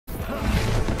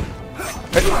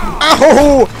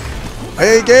Ow!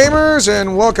 Hey gamers,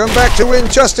 and welcome back to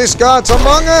Injustice Gods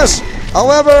Among Us!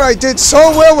 However, I did so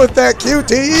well with that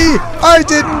QTE, I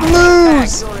didn't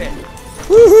lose!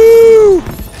 Woohoo!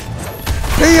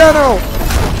 Piano!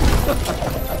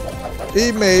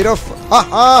 He made a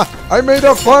haha! I made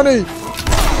a funny!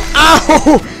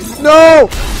 Ow! No!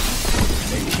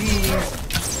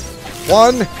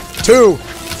 1, 2,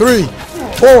 3,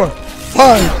 4,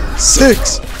 5,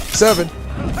 6, 7.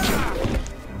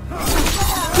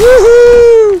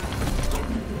 Woohoo!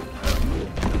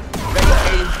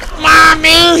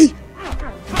 Mommy!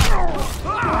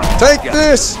 Take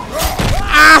this!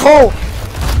 Ow!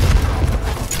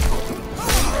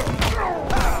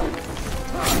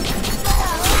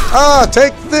 Ah,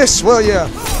 take this, will ya?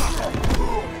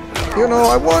 You know,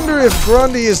 I wonder if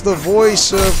Grundy is the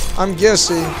voice of, I'm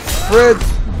guessing, Fred.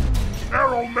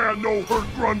 Arrow Man no hurt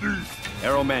Grundy.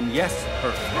 Arrow Man yes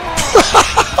hurt.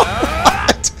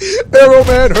 Arrow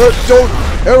Man hurt, don't.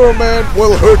 Arrow Man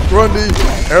will hurt Grundy.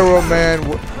 Arrow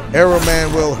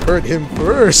Man will hurt him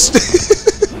first.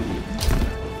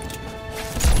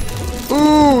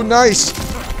 Ooh, nice.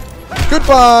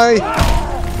 Goodbye.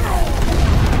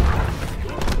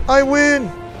 I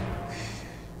win.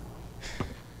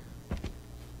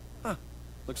 Huh.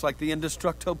 Looks like the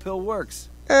Indestructo pill works.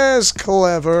 As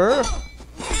clever.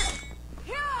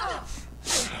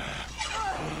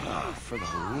 For the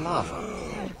love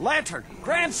of Lantern,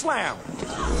 Grand Slam!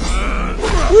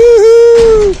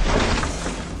 Woohoo!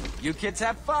 You kids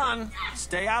have fun.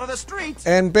 Stay out of the streets.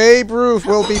 And Babe Ruth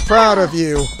will be proud of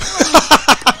you.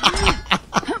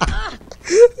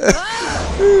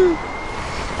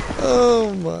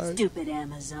 Oh my. Stupid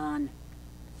Amazon.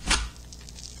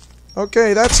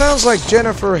 Okay, that sounds like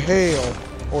Jennifer Hale.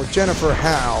 Or Jennifer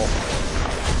Howe.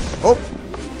 Oh,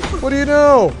 what do you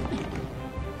know?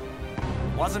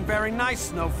 Wasn't very nice,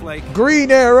 Snowflake.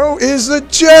 Green Arrow is a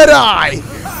Jedi!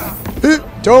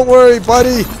 Don't worry,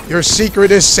 buddy. Your secret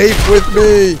is safe with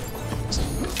me.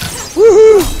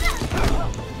 Woohoo!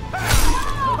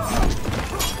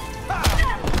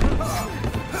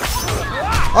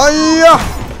 Hiya!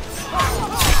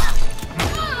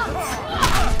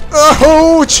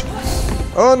 Ouch!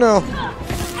 Oh no.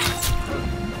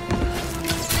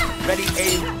 Ready,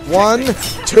 aim. 1,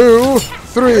 2,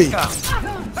 3.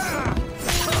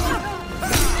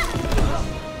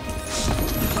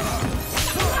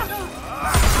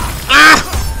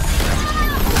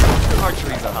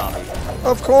 Archery's a hobby.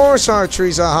 Of course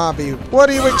archery's a hobby. What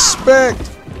do you expect?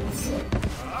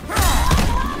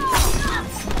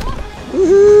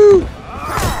 Woohoo!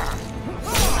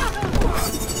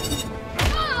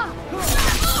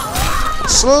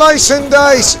 Slice and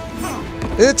dice!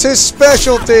 It's his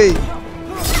specialty!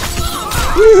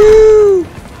 Woohoo!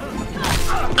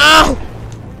 Ow!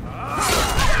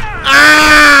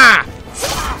 Ah!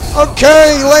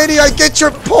 Okay, lady, I get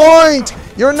your point!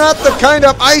 You're not the kind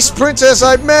of ice princess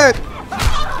I've met!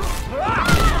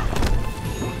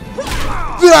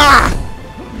 Ah!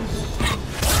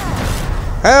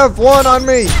 Have one on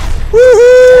me!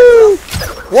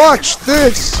 Woohoo! Watch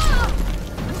this!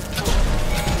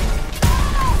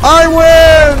 I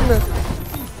win!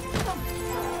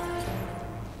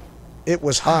 It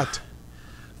was hot.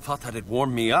 Thought that'd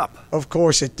warm me up. Of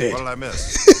course it did. What did I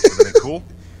miss? Everything cool?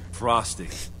 Frosty.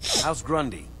 How's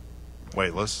Grundy?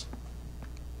 Weightless.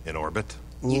 In orbit.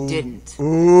 You didn't.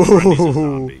 Grundy's a Ooh.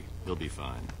 zombie. He'll be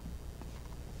fine.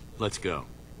 Let's go.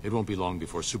 It won't be long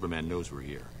before Superman knows we're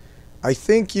here. I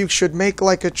think you should make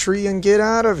like a tree and get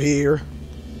out of here.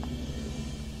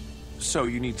 So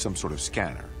you need some sort of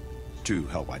scanner to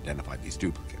help identify these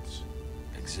duplicates.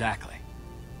 Exactly.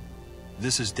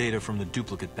 This is data from the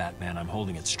duplicate Batman I'm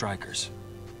holding at Stryker's.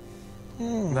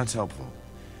 That's helpful.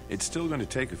 It's still going to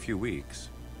take a few weeks.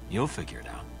 You'll figure it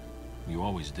out. You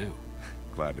always do.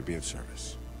 Glad to be of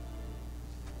service.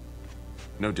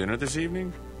 No dinner this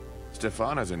evening?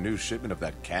 Stefan has a new shipment of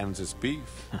that Kansas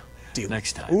beef.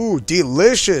 Next time. Ooh,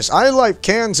 delicious. I like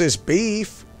Kansas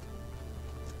beef.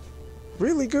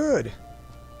 Really good.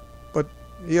 But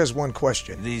he has one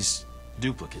question. These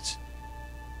duplicates.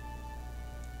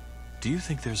 Do you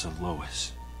think there's a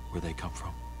Lois where they come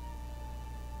from?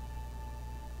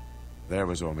 There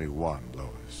was only one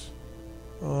Lois.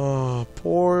 Oh,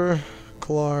 poor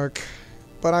Clark.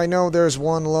 But I know there's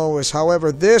one Lois.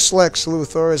 However, this Lex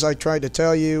Luthor, as I tried to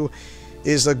tell you,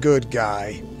 is a good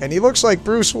guy. And he looks like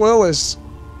Bruce Willis.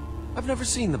 I've never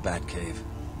seen the Batcave.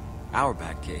 Our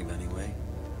Batcave, anyway.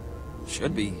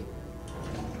 Should be.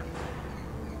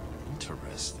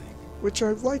 Interesting. Which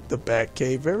I like the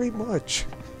Batcave very much.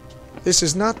 This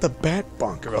is not the Bat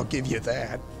Bunker, I'll give you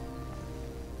that.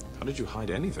 How did you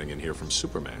hide anything in here from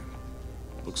Superman?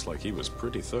 Looks like he was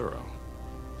pretty thorough.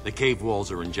 The cave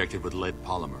walls are injected with lead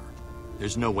polymer.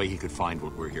 There's no way he could find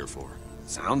what we're here for.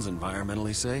 Sounds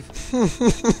environmentally safe.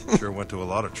 Sure went to a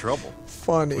lot of trouble.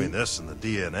 Funny. Between this and the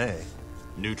DNA.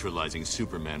 Neutralizing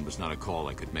Superman was not a call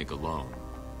I could make alone.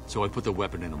 So I put the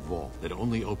weapon in a vault that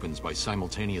only opens by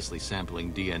simultaneously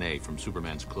sampling DNA from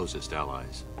Superman's closest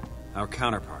allies. Our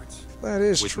counterparts. That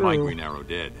is With true. my Green Arrow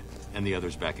dead, and the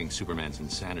others backing Superman's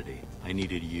insanity, I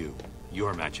needed you.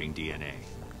 Your matching DNA.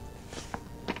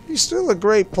 He's still a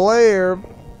great player.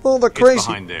 Well, the It's crazy,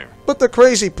 behind there. but the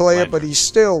crazy player, Lantern. but he's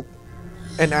still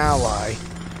an ally.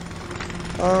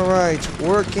 All right,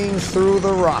 working through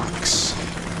the rocks,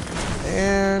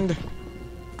 and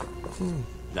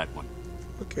That one.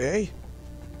 okay.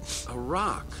 A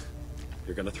rock.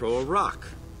 You're gonna throw a rock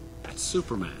at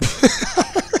Superman.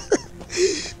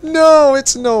 No,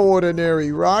 it's no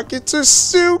ordinary rock. It's a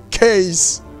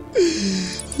suitcase.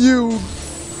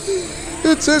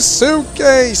 It's a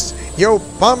suitcase. You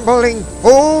bumbling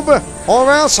boob,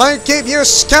 or else I give you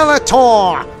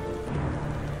Skeletor!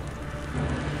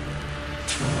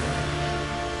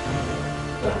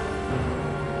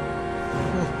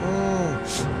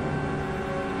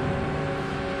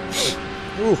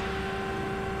 Ooh.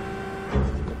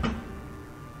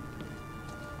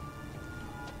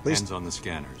 Hands on the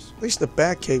scanners. At least the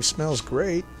Batcave smells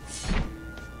great.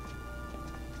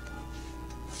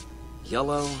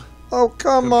 Yellow. Oh,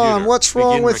 come on. Computer, What's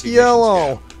wrong begin with recognition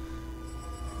yellow?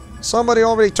 Somebody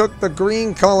already took the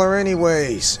green color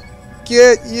anyways.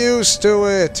 Get used to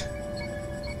it.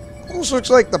 Almost looks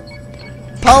like the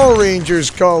Power Rangers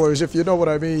colors, if you know what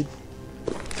I mean.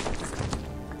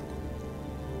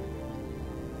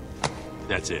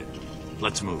 That's it.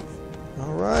 Let's move.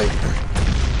 All right.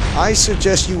 I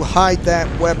suggest you hide that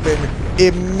weapon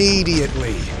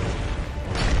immediately.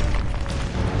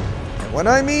 And when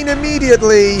I mean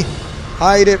immediately,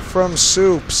 hide it from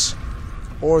Soups.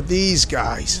 Or these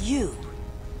guys. You.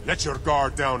 Let your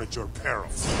guard down at your peril.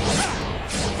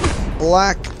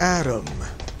 Black Adam.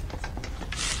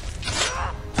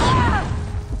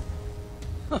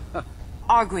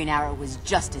 Our Green Arrow was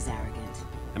just as arrogant.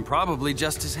 And probably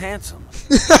just as handsome.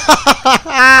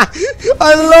 I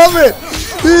love it!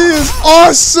 He is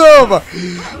awesome!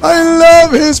 I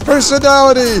love his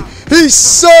personality! He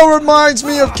so reminds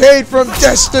me of Cade from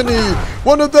Destiny!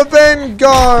 One of the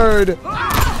Vanguard!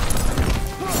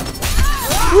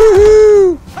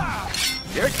 Woohoo!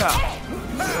 Here it comes.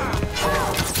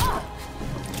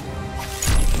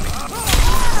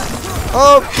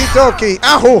 Okie dokie!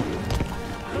 Ahoo!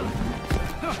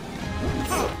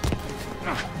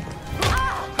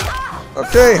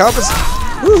 Okay, help us.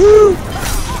 Woohoo!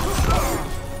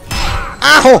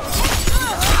 Ow!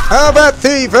 How about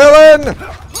thee, villain?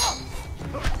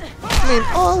 I mean,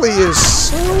 Ollie is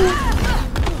so...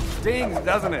 Stings,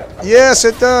 doesn't it? Yes,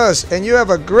 it does. And you have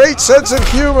a great sense of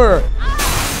humor.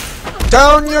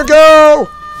 Down you go!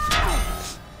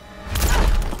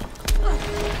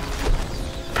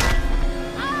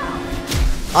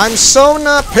 I'm so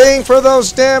not paying for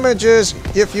those damages,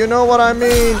 if you know what I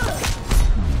mean.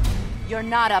 You're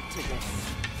not up to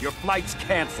this. Your flight's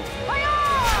canceled.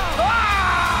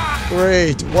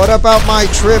 Great. What about my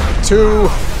trip to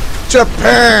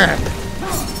Japan?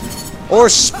 Or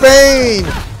Spain?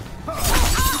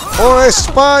 Or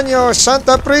España or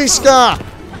Santa Prisca?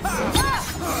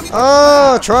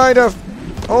 Oh, try to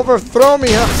overthrow me,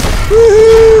 huh?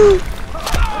 Woohoo!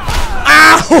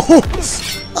 Ow!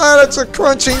 Ah, that's a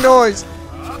crunching noise.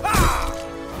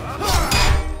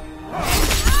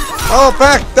 Oh,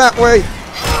 back that way.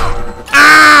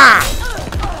 Ah!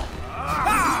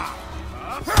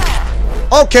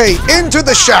 Okay, into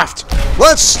the shaft.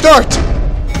 Let's start.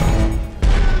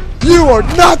 You are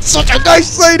not such a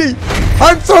nice lady.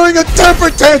 I'm throwing a temper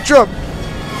tantrum.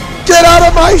 Get out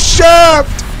of my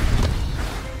shaft.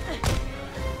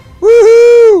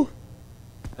 Woohoo!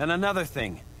 And another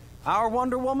thing, our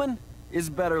Wonder Woman is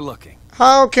better looking.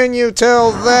 How can you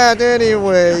tell that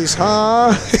anyways,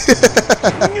 huh?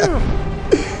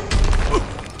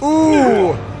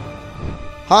 Ooh!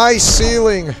 High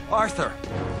ceiling. Arthur.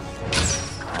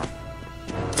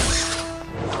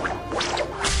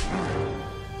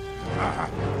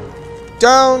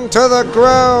 Down to the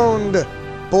ground.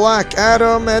 Black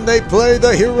Adam, and they play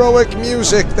the heroic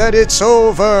music that it's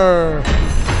over.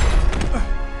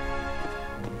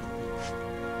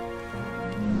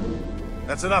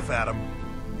 That's enough, Adam.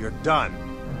 You're done.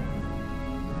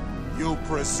 You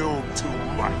presume too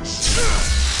much.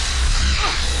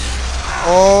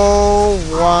 Oh,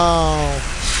 wow.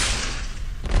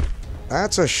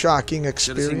 That's a shocking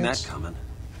Should have seen that experience. coming.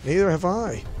 Neither have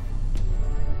I.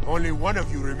 Only one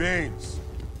of you remains.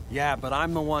 Yeah, but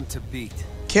I'm the one to beat.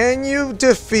 Can you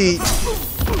defeat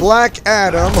Black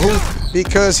Adam,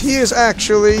 because he is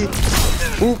actually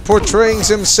who portrays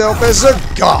himself as a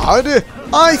god?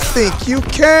 I think you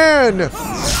can.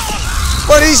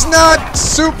 But he's not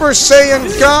Super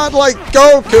Saiyan God like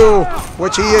Goku,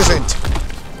 which he isn't.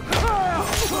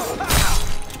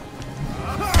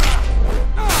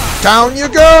 Down you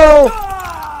go!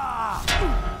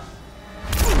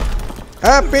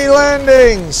 Happy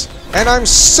landings! And I'm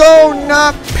so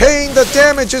not paying the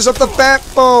damages of the bat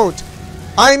boat!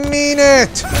 I mean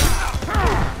it!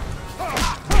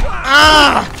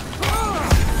 Ah!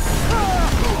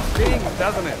 Stings,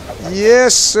 doesn't it?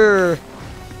 Yes, sir.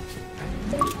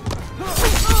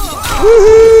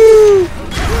 Woohoo!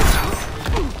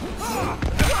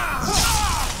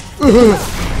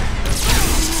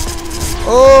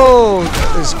 Oh,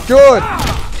 that is good.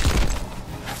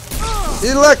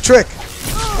 Electric.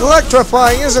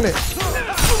 Electrifying, isn't it?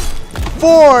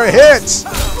 4 hits.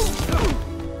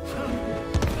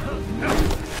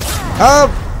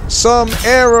 Have some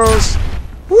arrows.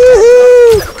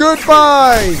 Woohoo!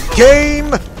 Goodbye.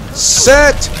 Game,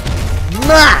 set,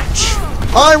 match.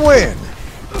 I win.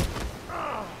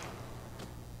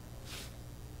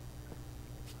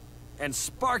 And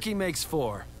Sparky makes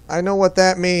 4. I know what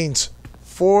that means.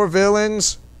 4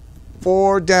 villains,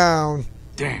 4 down.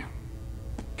 Damn.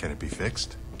 Can it be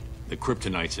fixed? The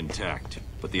kryptonite's intact,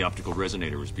 but the optical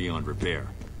resonator is beyond repair.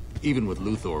 Even with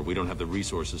Luthor, we don't have the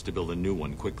resources to build a new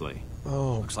one quickly.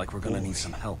 Oh, Looks like we're gonna need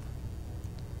some help.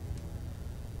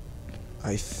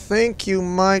 I think you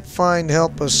might find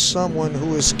help as someone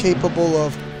who is capable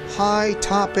of high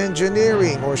top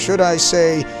engineering, or should I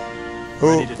say,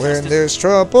 who, when there's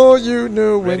trouble, you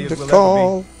know when to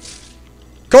call.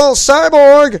 Call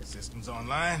Cyborg! Systems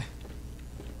online.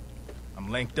 I'm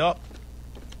linked up.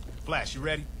 Flash, you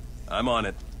ready? I'm on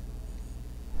it.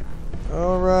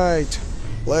 Alright.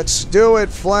 Let's do it,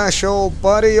 Flash, old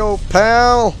buddy, old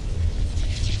pal.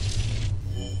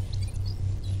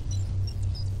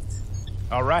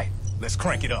 Alright, let's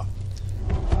crank it up.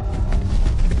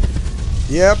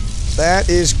 Yep, that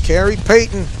is Carrie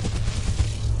Payton.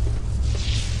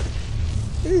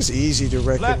 It is easy to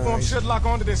Platform recognize should lock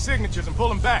onto their signatures and pull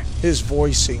them back. his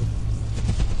voicing.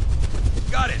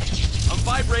 Got it. I'm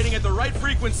vibrating at the right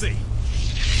frequency.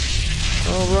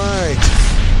 Alright.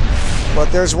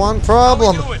 But there's one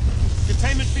problem.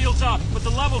 Containment field's up, but the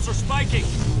levels are spiking.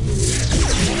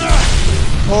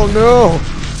 Oh no!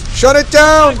 Shut it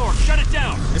down! Cyborg, shut it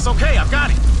down. It's okay, I've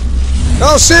got it.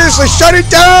 No, seriously, shut it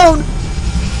down!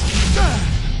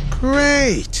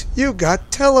 Great! You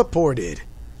got teleported.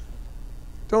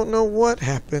 Don't know what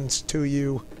happens to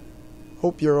you.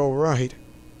 Hope you're alright.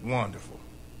 Wonderful.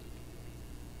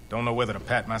 Don't know whether to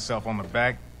pat myself on the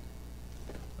back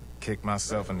or kick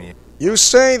myself in the... You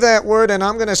say that word and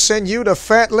I'm gonna send you to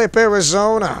Fat Lip,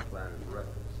 Arizona.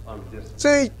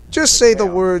 Say, just say the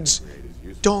words,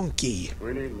 donkey.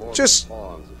 Just,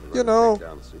 you know.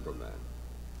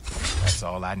 That's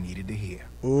all I needed to hear.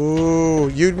 Ooh,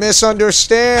 you'd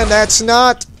misunderstand. That's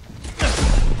not...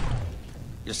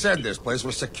 You said this place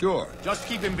was secure. Just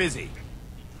keep him busy.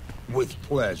 With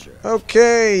pleasure.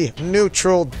 Okay,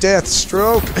 neutral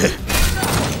Deathstroke.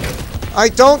 I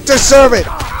don't deserve it.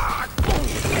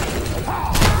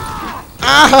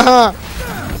 Ah!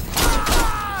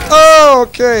 Oh,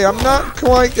 okay, I'm not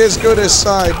quite as good as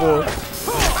Cyborg.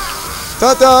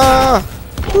 Ta-da!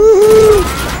 Woohoo!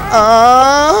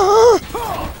 Ah!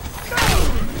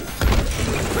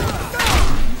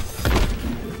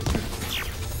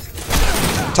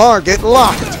 Target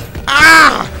locked.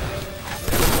 Ah!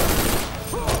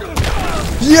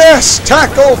 Yes!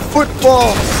 Tackle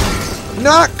football!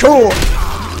 Not cool!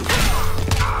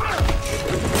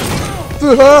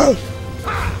 You're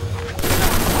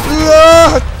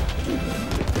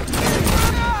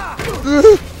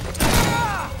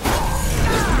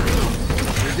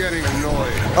getting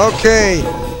annoying. Okay.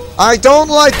 I don't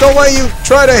like the way you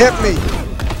try to hit me.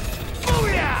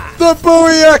 The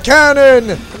Booyah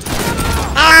Cannon!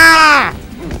 Ah!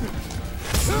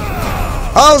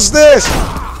 How's this?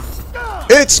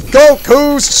 It's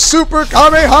Goku's Super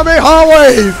Kamehameha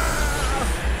Wave!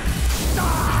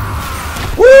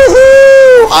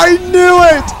 Woohoo! I knew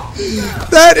it!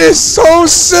 That is so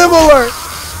similar!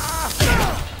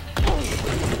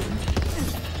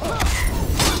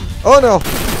 Oh no!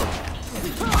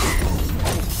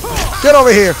 Get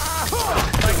over here!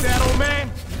 Like that, old man?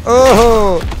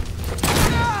 Oh!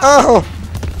 Oh!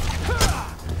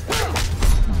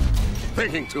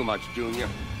 Thinking too much, Junior.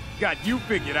 Got you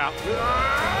figured out.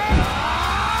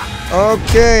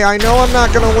 Okay, I know I'm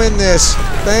not gonna win this.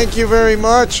 Thank you very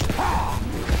much.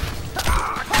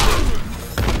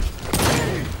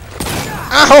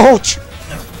 Ouch!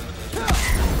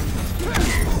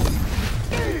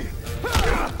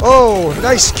 Oh,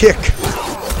 nice kick.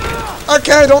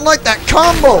 Okay, I don't like that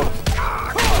combo.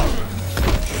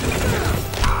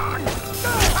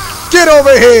 Get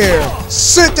over here.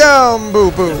 Sit down,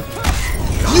 boo-boo.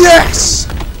 Yes!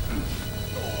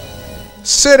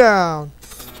 Sit down.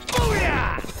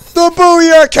 The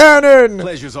Booyah Cannon!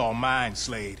 Pleasure's all mine,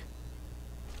 Slade.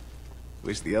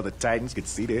 Wish the other Titans could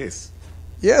see this.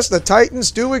 Yes, the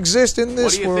Titans do exist in this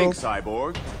What do you world. think,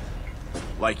 Cyborg?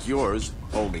 Like yours,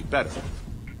 only better.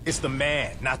 It's the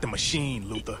man, not the machine,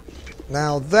 Luther.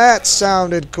 Now that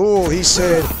sounded cool. He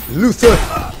said, Luther.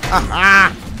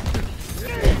 Aha!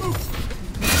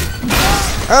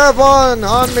 Have one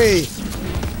on me.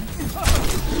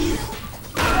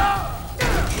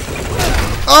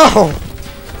 Oh!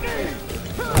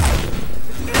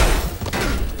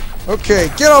 Okay,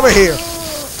 get over here.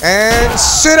 And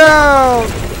sit down.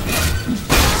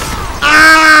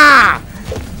 Ah!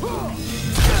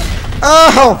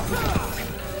 Oh!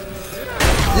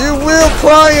 You will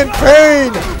cry in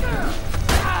pain.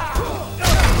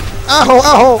 Ow,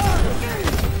 ow.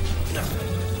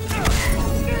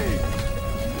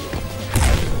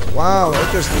 Wow,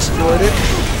 that just destroyed it.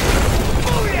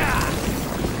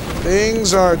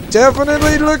 Things are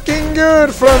definitely looking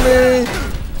good for me.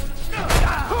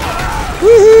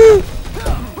 Woohoo!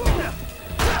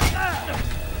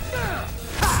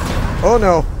 Oh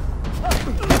no.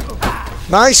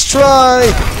 Nice try.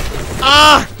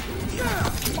 Ah!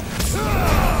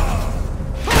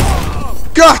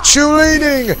 Got you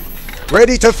leading.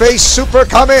 Ready to face Super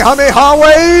Kamehameha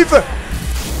Wave?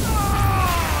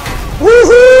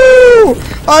 Woohoo!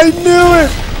 I knew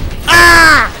it!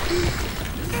 Ah!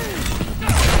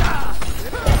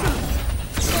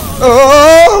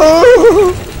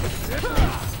 Oh!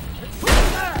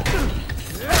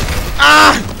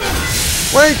 Ah!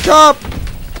 Wake up!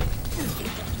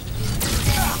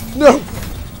 No!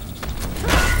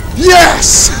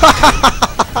 Yes!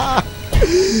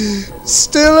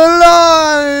 Still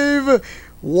alive!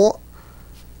 What?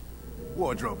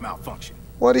 Wardrobe malfunction.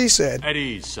 What he said. At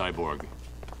ease, Cyborg.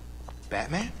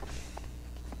 Batman?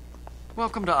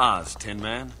 Welcome to Oz, Tin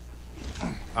Man.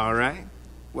 All right.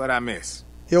 What'd I miss?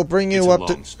 He'll bring It's you a up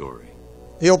to. long story.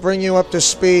 He'll bring you up to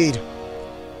speed.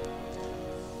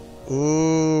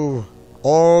 Ooh!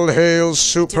 All hail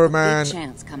Superman Took a big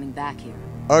chance coming back here.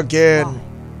 again.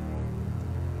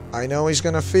 Why? I know he's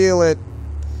gonna feel it.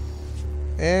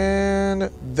 And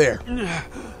there.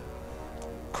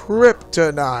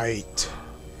 Kryptonite.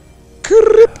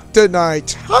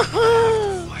 Kryptonite. Ha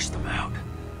ha! Flush them out.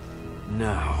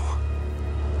 Now.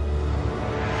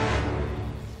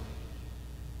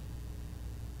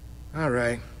 All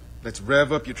right. Let's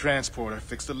rev up your transporter,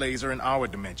 fix the laser in our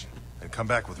dimension. And come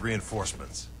back with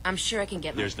reinforcements. I'm sure I can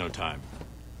get There's no time.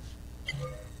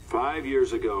 5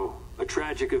 years ago, a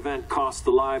tragic event cost the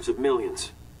lives of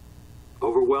millions.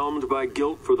 Overwhelmed by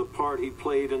guilt for the part he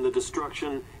played in the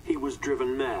destruction, he was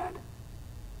driven mad.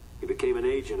 He became an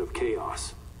agent of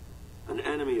chaos, an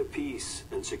enemy of peace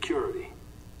and security.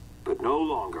 But no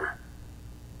longer.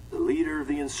 The leader of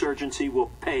the insurgency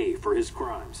will pay for his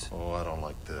crimes. Oh, I don't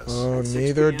like this. Oh, At 6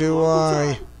 neither p.m. do local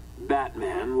I. time,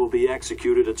 Batman will be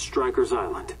executed at Stryker's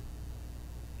Island.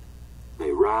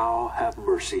 May Rao have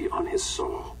mercy on his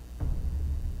soul.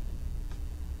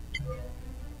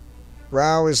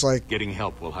 Rao is like Getting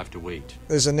help will have to wait.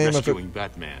 there's a name of Rescuing a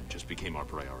Batman just became our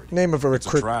priority. name of a,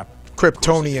 It's a trap.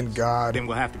 Kryptonian god. Then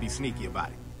we'll have to be sneaky about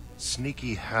it.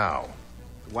 Sneaky how?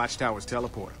 The Watchtower's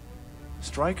teleporter.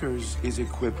 Strikers is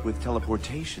equipped with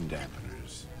teleportation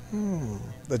dampeners.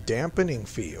 The dampening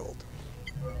field.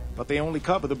 But they only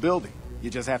cover the building. You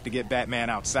just have to get Batman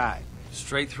outside.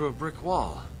 Straight through a brick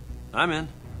wall. I'm in.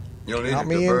 You'll need Count a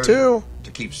me in diversion too.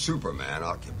 to keep Superman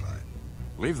occupied.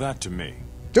 Leave that to me.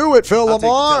 Do it, Phil I'll take the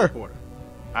Lamar. teleporter.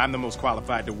 I'm the most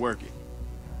qualified to work it.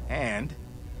 And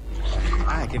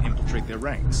I can infiltrate their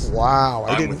ranks. Wow,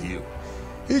 I I'm with didn't. you.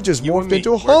 He just You and morphed me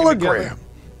into a working hologram. together?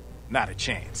 Not a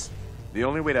chance. The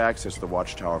only way to access the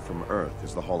Watchtower from Earth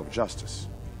is the Hall of Justice.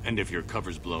 And if your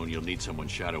cover's blown, you'll need someone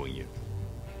shadowing you.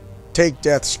 Take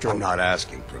Deathstroke. I'm not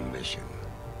asking permission.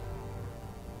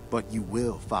 But you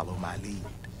will follow my lead.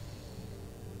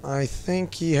 I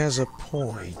think he has a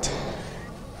point.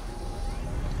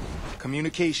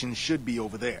 Communication should be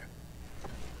over there.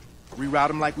 Reroute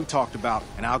them like we talked about,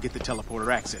 and I'll get the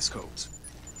teleporter access codes.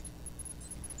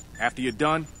 After you're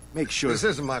done, make sure... This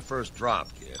isn't my first drop,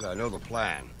 kid. I know the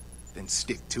plan. Then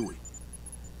stick to it.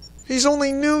 He's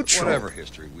only neutral. Whatever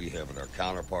history we have with our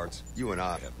counterparts, you and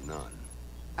I have none.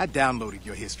 I downloaded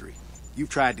your history. You've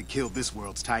tried to kill this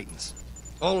world's titans.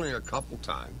 Only a couple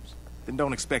times. Then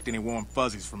don't expect any warm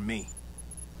fuzzies from me.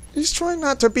 He's trying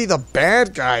not to be the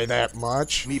bad guy that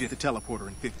much. Meet at the teleporter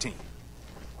in 15.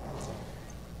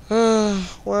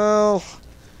 Well,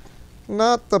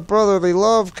 not the brotherly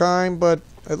love kind, but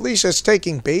at least it's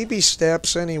taking baby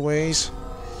steps anyways.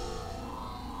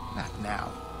 Not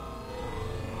now.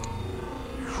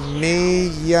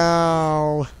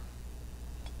 Meow.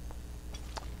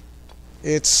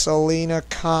 It's Selena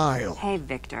Kyle. Hey,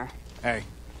 Victor. Hey.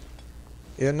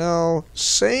 You know,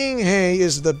 saying hey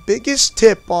is the biggest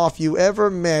tip-off you ever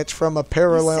met from a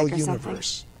parallel You sick or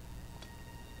universe.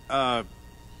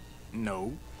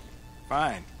 No.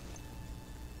 Fine.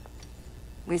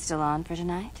 We still on for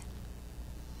tonight?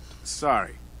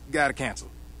 Sorry. Gotta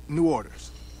cancel. New orders.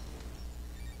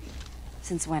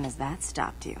 Since when has that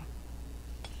stopped you?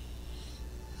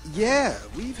 Yeah,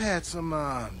 we've had some,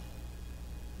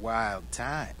 wild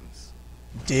times.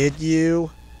 Did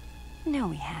you? No,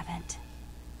 we haven't.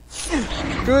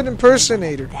 Good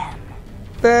impersonator.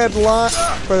 Bad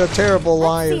lie, but a terrible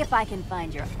liar. Let's see if I can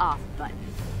find your off button.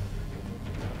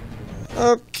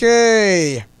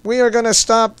 Okay, we are gonna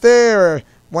stop there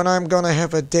when I'm gonna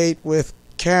have a date with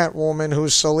Catwoman,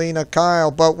 who's Selena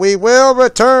Kyle, but we will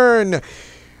return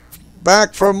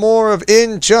back for more of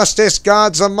Injustice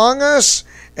Gods Among Us,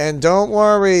 and don't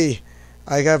worry,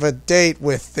 I have a date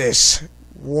with this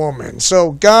woman.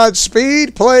 So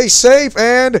Godspeed, play safe,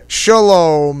 and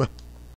shalom.